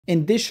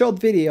In this short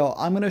video,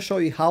 I'm going to show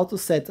you how to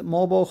set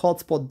mobile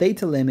hotspot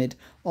data limit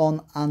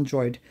on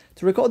Android.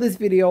 To record this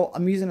video,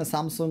 I'm using a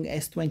Samsung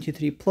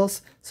S23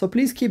 Plus, so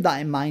please keep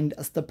that in mind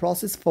as the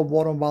process for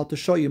what I'm about to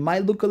show you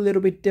might look a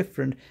little bit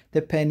different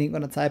depending on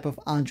the type of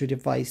Android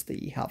device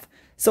that you have.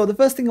 So the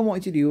first thing I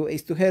want you to do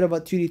is to head over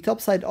to the top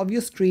side of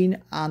your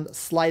screen and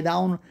slide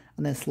down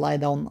and then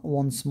slide down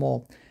once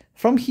more.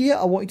 From here,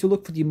 I want you to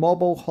look for the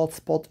mobile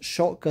hotspot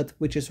shortcut,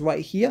 which is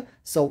right here.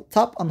 So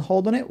tap and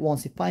hold on it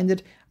once you find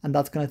it, and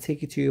that's going to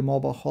take you to your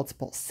mobile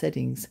hotspot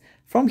settings.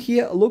 From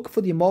here, look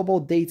for the mobile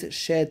data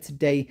shared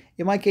today.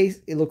 In my case,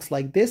 it looks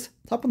like this.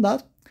 Tap on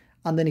that.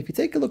 And then if you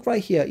take a look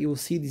right here, you will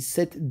see the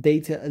set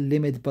data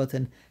limit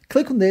button.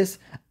 Click on this,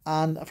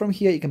 and from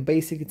here, you can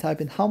basically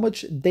type in how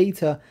much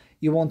data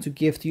you want to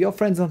give to your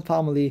friends and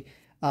family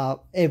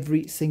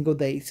every single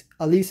day.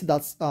 At least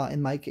that's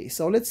in my case.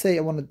 So let's say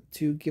I wanted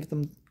to give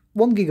them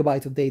 1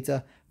 GB of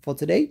data for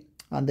today,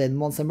 and then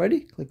once I'm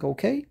ready, click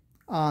OK.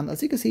 And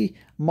as you can see,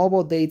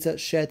 mobile data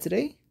shared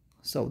today,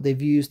 so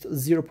they've used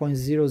 0.00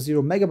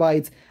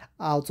 megabytes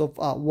out of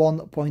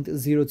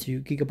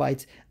 1.02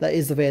 gigabytes that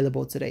is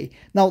available today.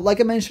 Now, like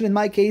I mentioned, in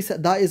my case,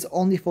 that is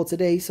only for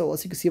today. So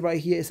as you can see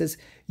right here, it says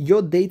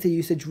your data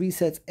usage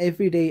resets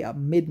every day at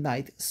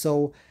midnight.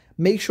 So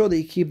make sure that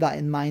you keep that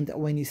in mind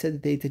when you set the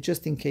data,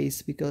 just in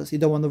case, because you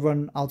don't want to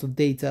run out of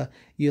data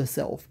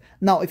yourself.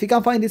 Now, if you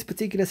can't find this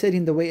particular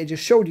setting the way I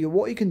just showed you,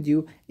 what you can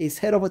do is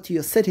head over to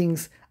your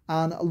settings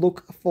and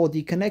look for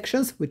the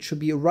connections, which should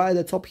be right at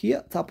the top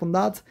here. Tap on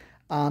that,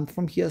 and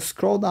from here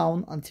scroll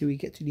down until we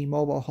get to the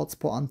mobile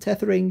hotspot and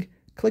tethering.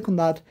 Click on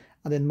that,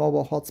 and then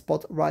mobile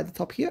hotspot right at the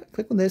top here.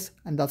 Click on this,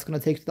 and that's going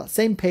to take you to that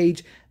same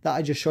page that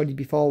I just showed you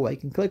before, where you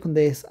can click on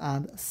this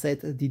and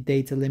set the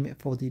data limit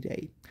for the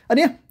day. And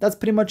yeah, that's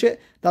pretty much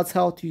it. That's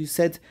how to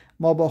set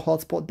mobile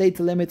hotspot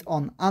data limit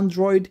on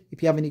Android.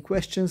 If you have any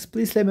questions,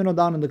 please let me know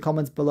down in the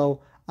comments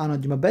below, and I'll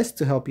do my best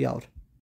to help you out.